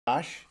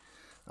Josh.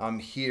 I'm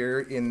here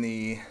in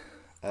the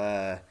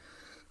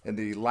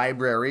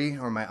library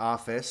or my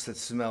office that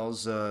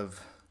smells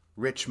of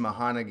rich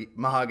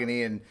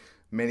mahogany and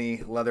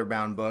many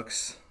leather-bound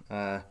books.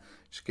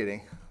 Just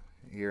kidding.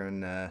 Here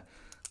in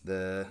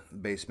the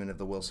basement of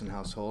the Wilson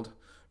household,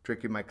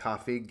 drinking my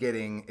coffee,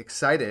 getting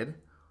excited.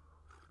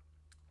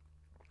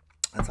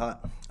 That's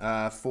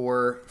hot.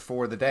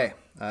 For the day.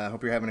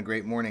 Hope you're having a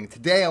great morning.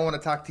 Today I want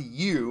to talk to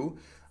you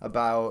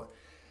about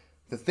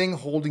the thing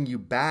holding you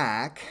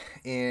back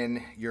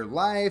in your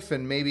life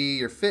and maybe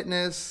your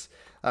fitness,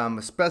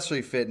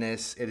 especially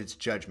fitness, and it's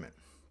judgment.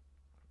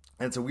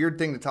 And it's a weird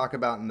thing to talk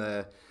about in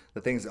the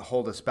things that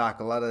hold us back.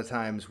 A lot of the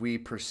times we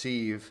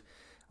perceive,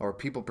 or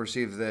people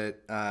perceive, that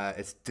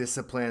it's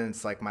discipline,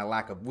 it's like my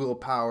lack of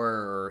willpower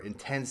or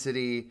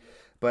intensity,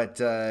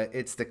 but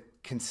it's the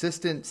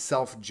consistent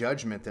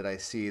self-judgment that I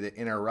see that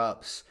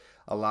interrupts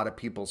a lot of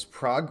people's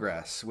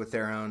progress with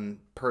their own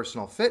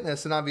personal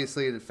fitness. And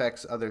obviously it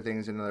affects other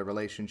things in other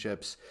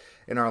relationships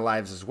in our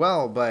lives as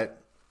well.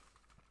 But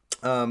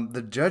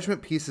the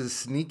judgment piece is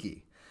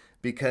sneaky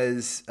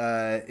because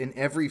in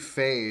every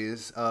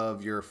phase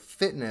of your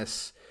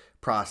fitness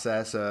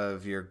process,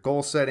 of your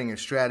goal setting, your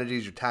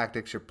strategies, your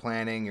tactics, your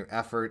planning, your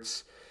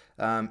efforts,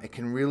 it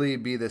can really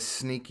be the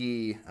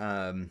sneaky,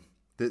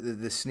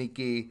 the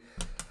sneaky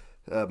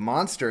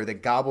monster that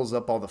gobbles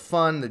up all the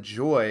fun, the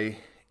joy,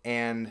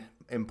 and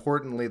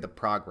importantly, the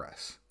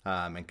progress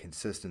and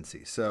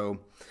consistency.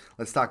 So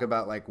let's talk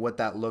about like what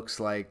that looks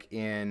like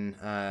in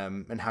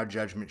and how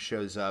judgment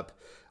shows up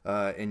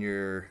in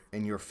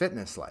your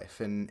fitness life.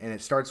 And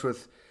it starts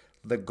with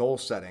the goal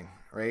setting,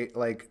 right?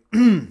 Like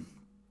a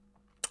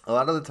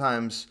lot of the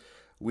times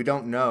we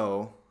don't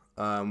know.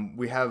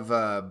 We have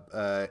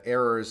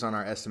errors on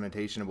our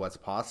estimation of what's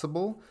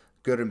possible,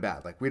 good and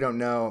bad. Like we don't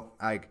know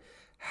like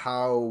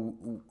how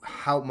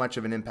much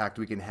of an impact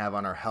we can have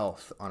on our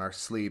health, on our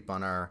sleep,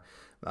 on our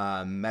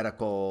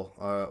medical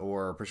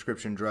or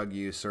prescription drug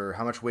use, or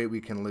how much weight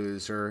we can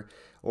lose,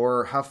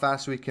 or how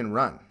fast we can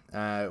run.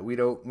 We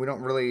don't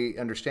really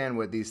understand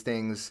what these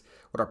things,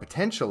 what our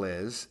potential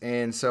is,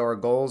 and so our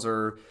goals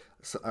are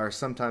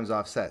sometimes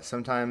offset.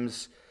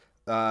 Sometimes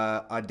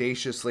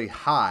audaciously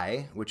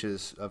high, which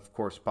is of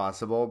course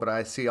possible, but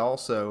I see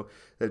also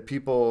that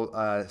people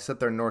set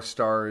their North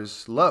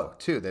Stars low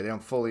too. They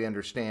don't fully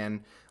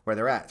understand where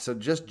they're at. So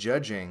just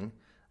judging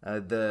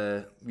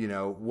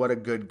what a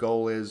good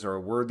goal is or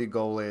a worthy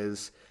goal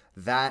is,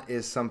 that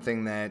is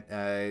something that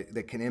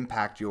that can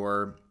impact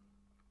your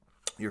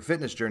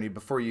fitness journey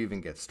before you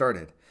even get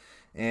started.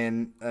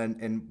 And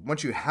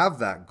once you have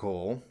that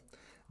goal,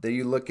 then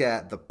you look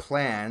at the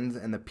plans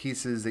and the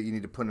pieces that you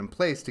need to put in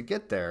place to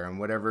get there in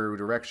whatever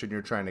direction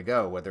you're trying to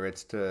go, whether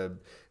it's to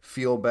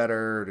feel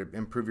better, to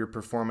improve your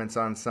performance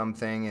on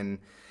something. And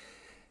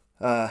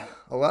a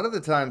lot of the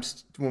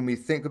times when we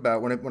think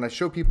about, when I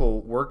show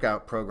people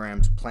workout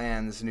programs,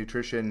 plans,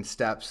 nutrition,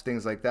 steps,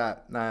 things like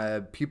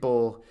that,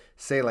 people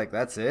say like,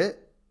 that's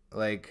it?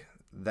 Like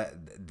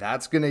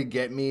that's going to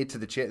get me to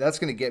that's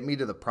going to get me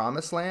to the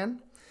promised land.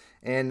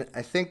 And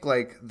I think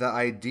like the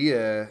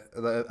idea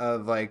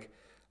of like,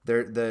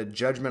 the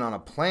judgment on a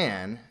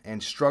plan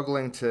and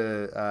struggling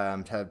to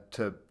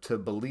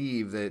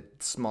believe that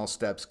small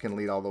steps can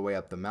lead all the way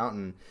up the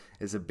mountain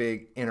is a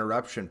big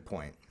interruption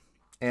point.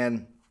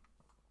 And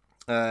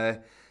the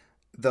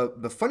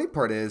funny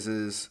part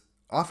is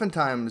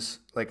oftentimes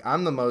like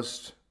I'm the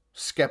most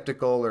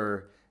skeptical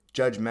or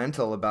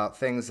judgmental about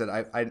things that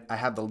I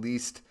have the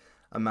least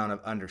amount of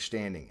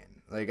understanding in.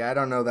 Like I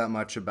don't know that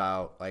much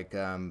about like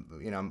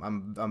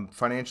I'm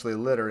financially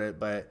literate,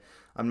 but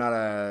I'm not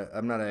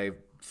a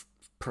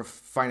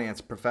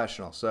finance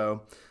professional,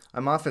 so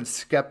I'm often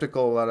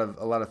skeptical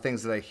a lot of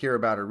things that I hear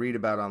about or read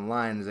about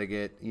online as I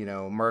get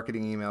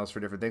marketing emails for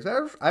different things.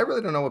 I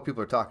really don't know what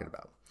people are talking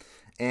about,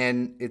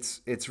 and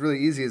it's really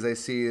easy as I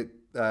see it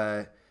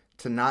to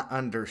not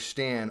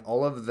understand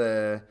all of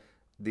the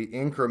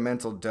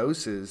incremental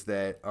doses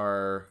that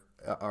are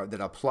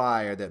that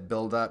apply or that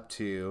build up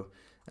to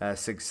a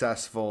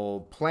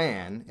successful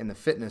plan in the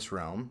fitness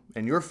realm,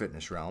 in your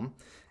fitness realm,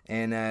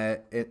 and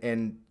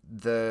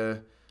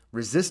the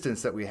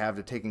resistance that we have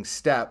to taking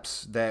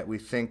steps that we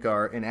think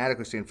are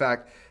inadequacy. In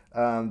fact,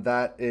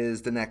 that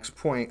is the next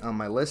point on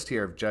my list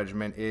here of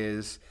judgment,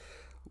 is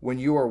when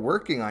you are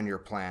working on your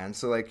plan.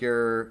 So like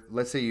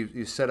let's say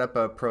you set up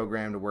a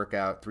program to work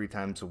out 3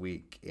 times a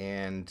week,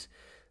 and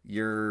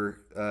you're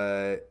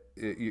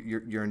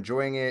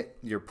enjoying it,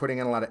 you're putting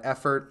in a lot of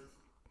effort.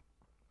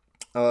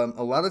 A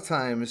lot of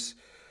times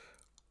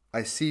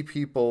I see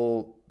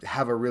people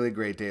have a really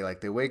great day.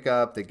 Like they wake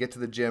up, they get to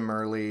the gym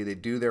early, they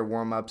do their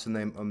warm-ups and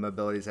their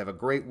mobilities, have a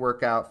great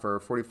workout for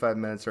 45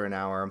 minutes or an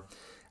hour,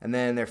 and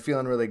then they're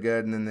feeling really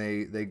good, and then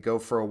they go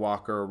for a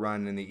walk or a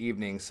run in the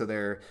evening. So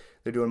they're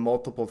doing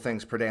multiple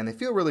things per day, and they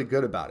feel really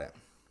good about it.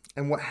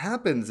 And what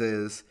happens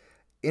is,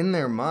 in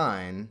their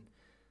mind,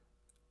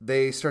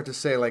 they start to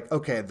say like,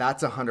 okay,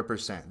 that's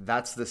 100%,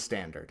 that's the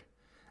standard.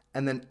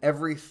 And then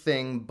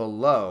everything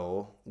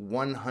below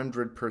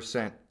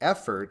 100%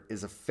 effort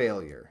is a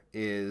failure,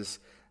 is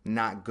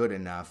not good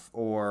enough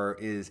or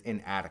is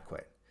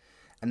inadequate.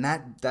 And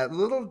that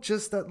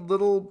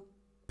little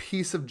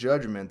piece of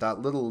judgment, that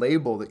little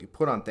label that you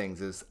put on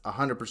things is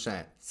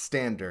 100%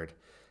 standard.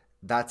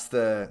 That's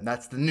the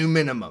new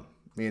minimum.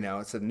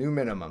 It's a new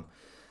minimum.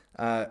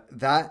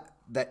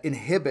 That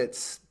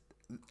inhibits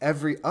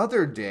every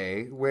other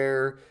day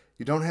where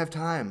you don't have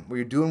time, where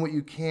you're doing what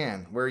you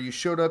can, where you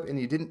showed up and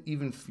you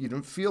didn't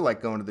feel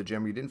like going to the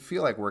gym, or you didn't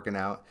feel like working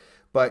out,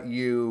 but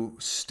you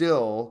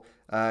still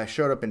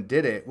showed up and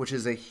did it, which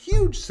is a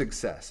huge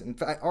success. In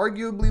fact,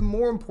 arguably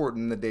more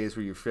important than the days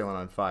where you're feeling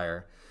on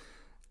fire.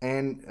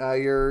 And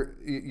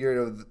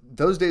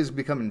those days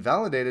become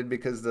invalidated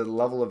because the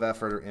level of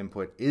effort or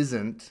input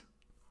isn't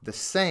the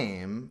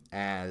same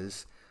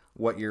as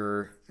what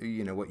you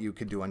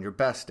could do on your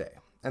best day.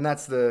 And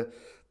that's the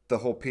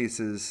whole piece,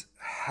 is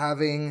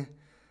having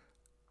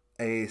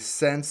a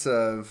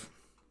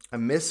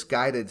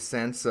misguided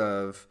sense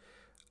of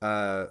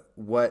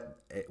what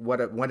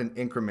an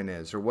increment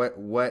is, or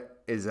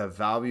what is a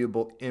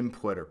valuable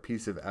input or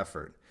piece of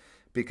effort.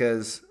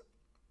 Because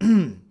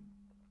a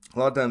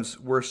lot of times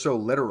we're so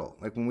literal.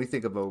 Like when we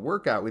think of a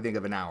workout, we think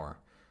of an hour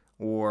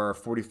or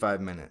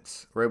 45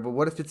 minutes, right? But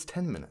what if it's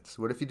 10 minutes?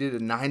 What if you did a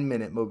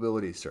 9-minute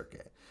mobility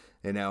circuit,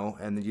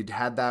 and you'd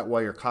had that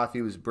while your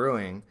coffee was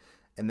brewing,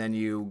 and then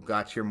you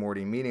got to your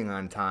morning meeting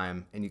on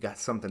time and you got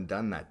something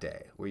done that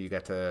day where you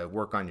got to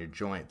work on your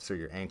joints or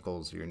your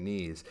ankles or your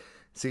knees.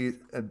 See,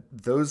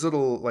 those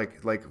little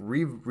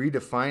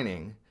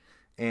redefining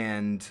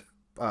and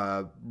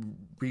or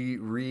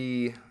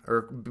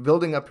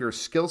building up your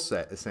skill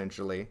set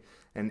essentially,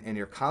 and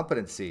your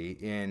competency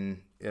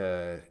in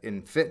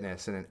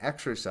fitness and in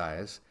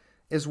exercise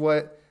is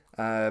what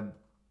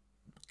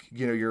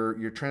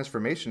your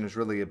transformation is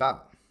really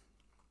about.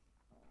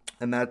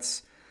 And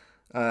that's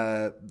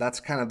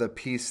kind of the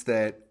piece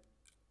that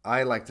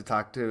I like to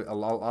talk to a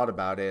lot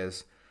about,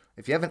 is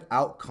if you have an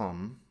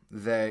outcome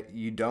that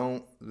you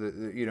don't,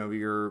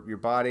 your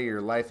body,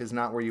 your life is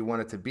not where you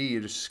want it to be,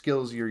 there's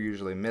skills you're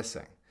usually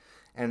missing.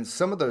 And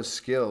some of those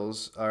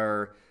skills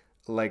are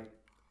like,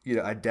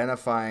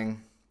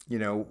 identifying,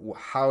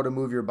 how to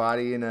move your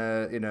body in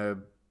a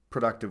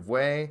productive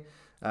way,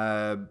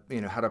 how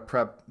to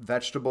prep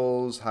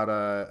vegetables, how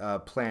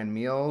to plan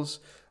meals,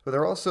 but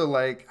they're also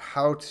like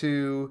how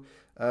to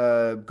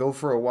go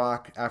for a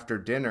walk after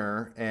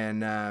dinner,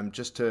 and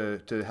just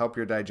to help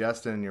your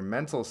digestion and your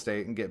mental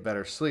state and get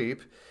better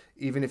sleep,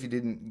 even if you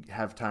didn't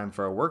have time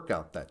for a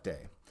workout that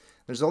day.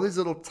 There's all these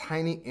little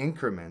tiny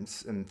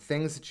increments and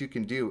things that you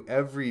can do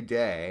every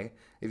day.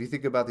 If you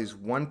think about these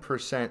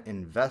 1%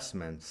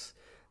 investments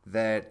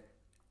that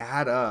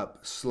add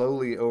up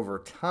slowly over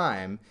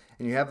time,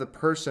 and you have the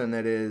person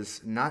that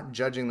is not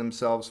judging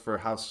themselves for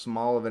how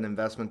small of an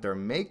investment they're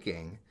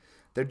making,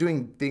 they're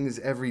doing things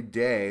every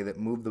day that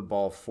move the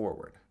ball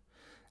forward.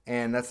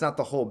 And that's not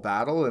the whole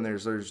battle. And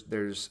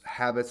there's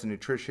habits and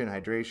nutrition,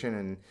 hydration,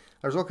 and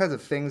there's all kinds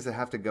of things that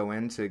have to go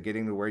into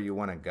getting to where you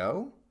want to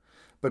go.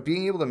 But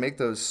being able to make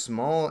those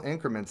small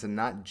increments and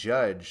not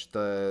judge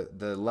the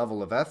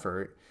level of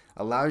effort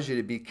allows you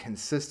to be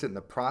consistent in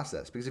the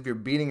process. Because if you're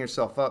beating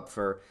yourself up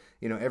for,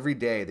 every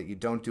day that you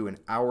don't do an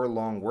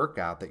hour-long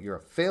workout, that you're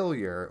a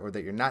failure, or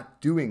that you're not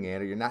doing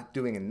it, or you're not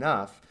doing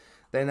enough,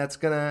 then that's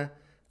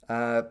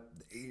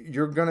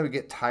you're gonna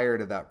get tired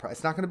of that.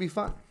 It's not gonna be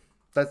fun.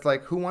 That's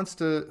like, who wants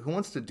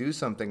to do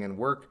something and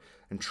work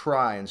and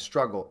try and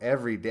struggle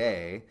every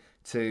day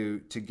to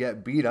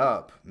get beat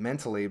up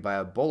mentally by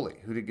a bully,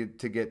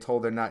 to get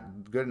told they're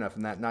not good enough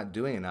and not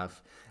doing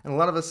enough. And a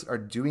lot of us are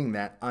doing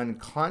that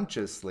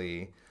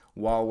unconsciously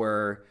while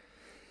we're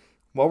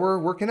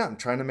working out and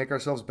trying to make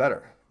ourselves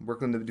better,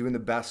 doing the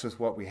best with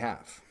what we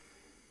have.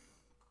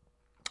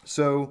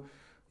 So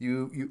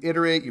you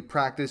iterate, you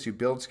practice, you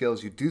build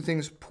skills, you do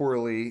things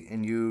poorly,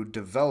 and you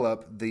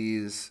develop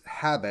these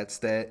habits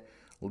that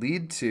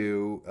lead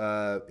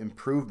to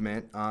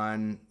improvement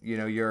on,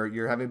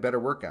 you're having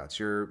better workouts,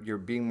 you're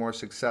being more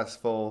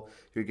successful,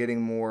 you're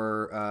getting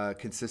more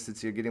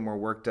consistency, you're getting more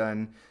work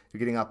done, you're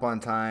getting up on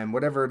time,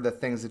 whatever the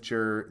things that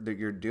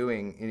you're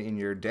doing in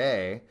your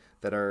day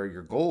that are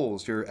your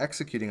goals, you're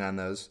executing on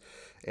those,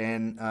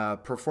 and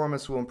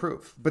performance will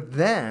improve. But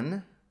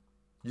then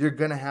you're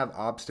going to have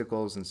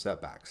obstacles and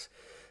setbacks.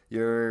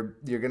 You're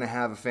going to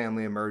have a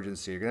family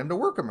emergency. You're going to have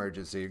a work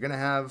emergency. You're going to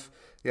have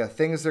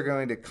things that are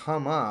going to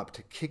come up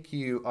to kick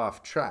you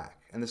off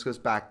track. And this goes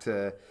back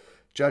to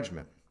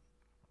judgment.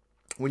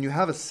 When you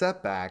have a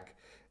setback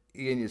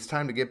and it's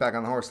time to get back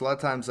on the horse, a lot of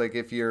times, like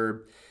if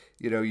you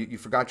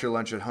forgot your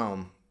lunch at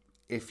home,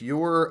 if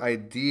your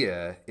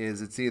idea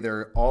is it's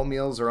either all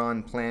meals are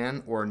on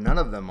plan or none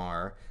of them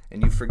are,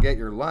 and you forget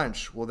your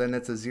lunch, well, then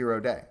it's a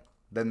 0 day.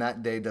 Then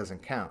that day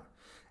doesn't count.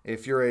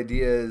 If your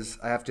idea is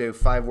I have to have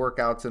 5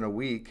 workouts in a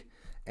week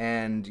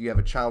and you have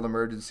a child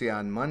emergency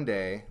on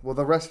Monday, well,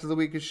 the rest of the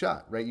week is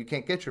shot, right? You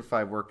can't get your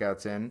 5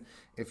 workouts in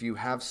if you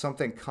have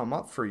something come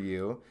up for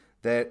you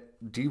that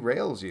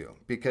derails you,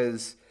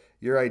 because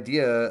your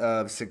idea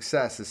of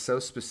success is so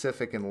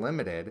specific and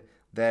limited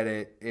that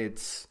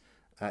it's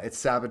it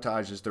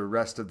sabotages the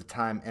rest of the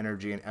time,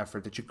 energy, and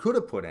effort that you could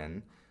have put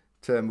in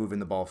to moving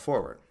the ball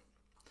forward.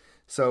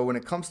 So when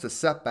it comes to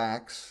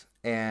setbacks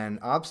and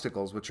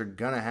obstacles, which are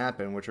going to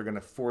happen, which are going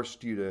to force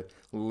you to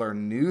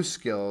learn new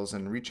skills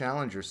and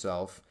re-challenge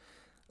yourself,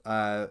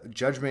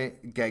 judgment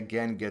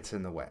again gets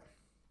in the way.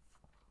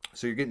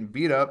 So you're getting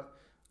beat up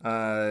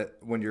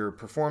when you're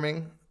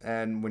performing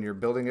and when you're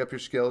building up your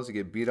skills. You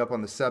get beat up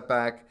on the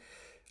setback,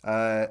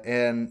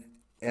 when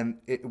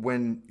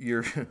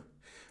you're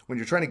when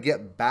you're trying to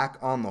get back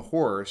on the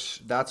horse,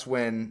 that's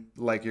when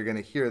like you're going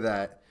to hear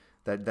that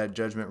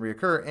judgment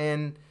reoccur,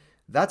 and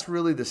that's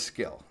really the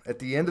skill. At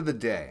the end of the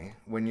day,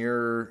 when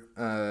you're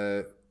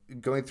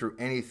going through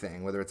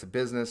anything, whether it's a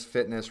business,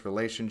 fitness,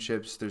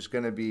 relationships, there's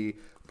going to be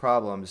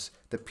problems.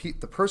 The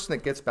person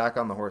that gets back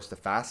on the horse the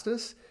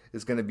fastest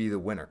is going to be the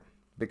winner,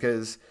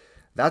 because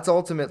that's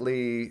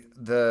ultimately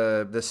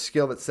the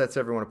skill that sets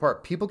everyone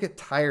apart. People get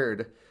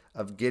tired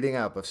of getting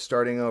up, of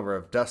starting over,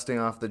 of dusting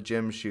off the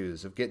gym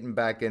shoes, of getting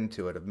back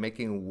into it, of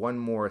making one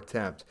more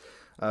attempt,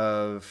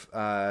 of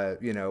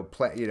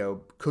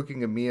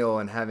cooking a meal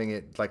and having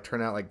it like turn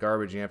out like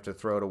garbage and you have to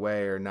throw it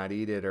away or not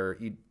eat it, or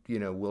eat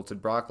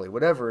wilted broccoli,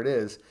 whatever it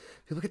is.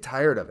 People get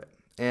tired of it,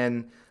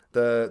 and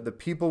the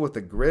people with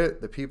the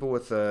grit, the people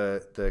with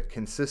the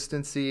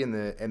consistency and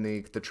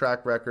the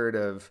track record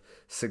of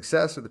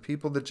success are the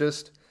people that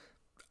just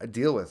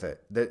deal with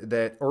it,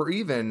 that or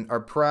even are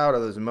proud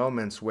of those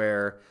moments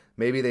where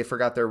maybe they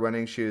forgot their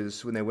running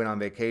shoes when they went on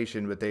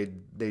vacation, but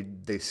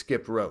they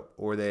skipped rope,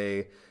 or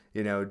they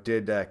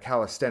did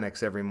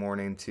calisthenics every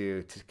morning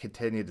to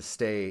continue to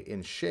stay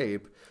in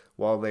shape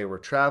while they were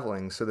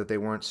traveling, so that they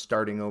weren't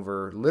starting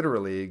over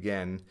literally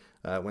again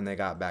when they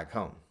got back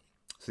home.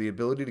 So the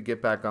ability to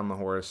get back on the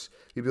horse,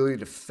 the ability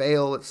to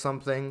fail at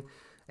something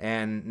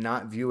and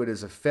not view it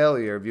as a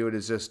failure, view it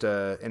as just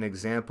an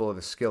example of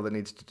a skill that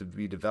needs to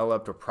be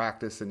developed, or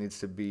practice that needs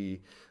to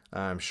be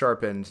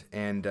sharpened,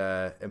 and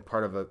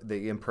part of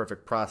the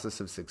imperfect process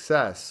of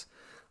success.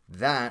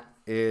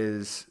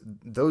 Those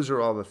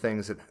are all the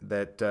things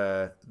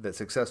that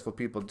successful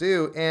people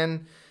do,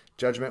 and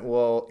judgment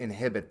will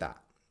inhibit that.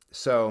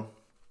 So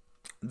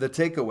the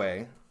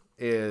takeaway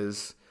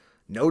is,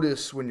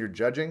 notice when you're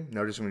judging.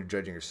 Notice when you're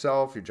judging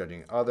yourself, you're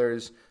judging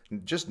others.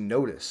 Just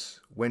notice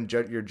when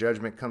your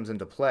judgment comes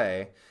into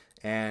play,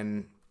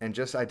 and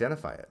just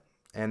identify it.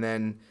 And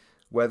then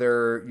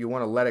whether you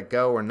want to let it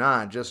go or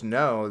not, just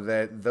know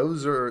that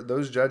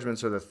those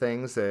judgments are the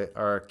things that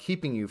are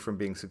keeping you from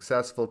being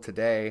successful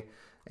today,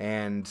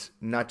 and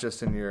not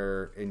just in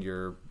your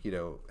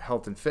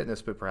health and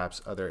fitness, but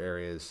perhaps other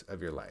areas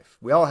of your life.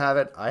 We all have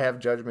it. I have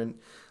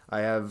judgment.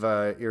 I have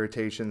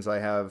irritations.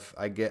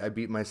 I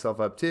beat myself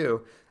up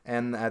too,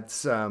 and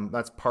that's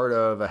part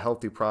of a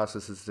healthy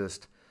process, is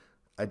just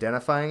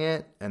identifying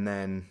it and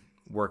then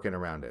working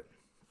around it.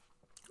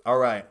 All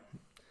right.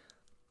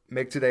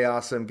 Make today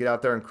awesome. Get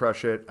out there and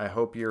crush it. I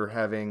hope you're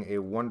having a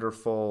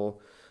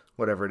wonderful,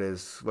 whatever it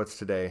is. What's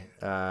today?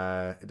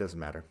 It doesn't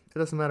matter. It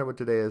doesn't matter what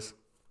today is.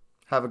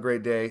 Have a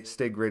great day.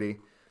 Stay gritty.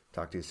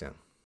 Talk to you soon.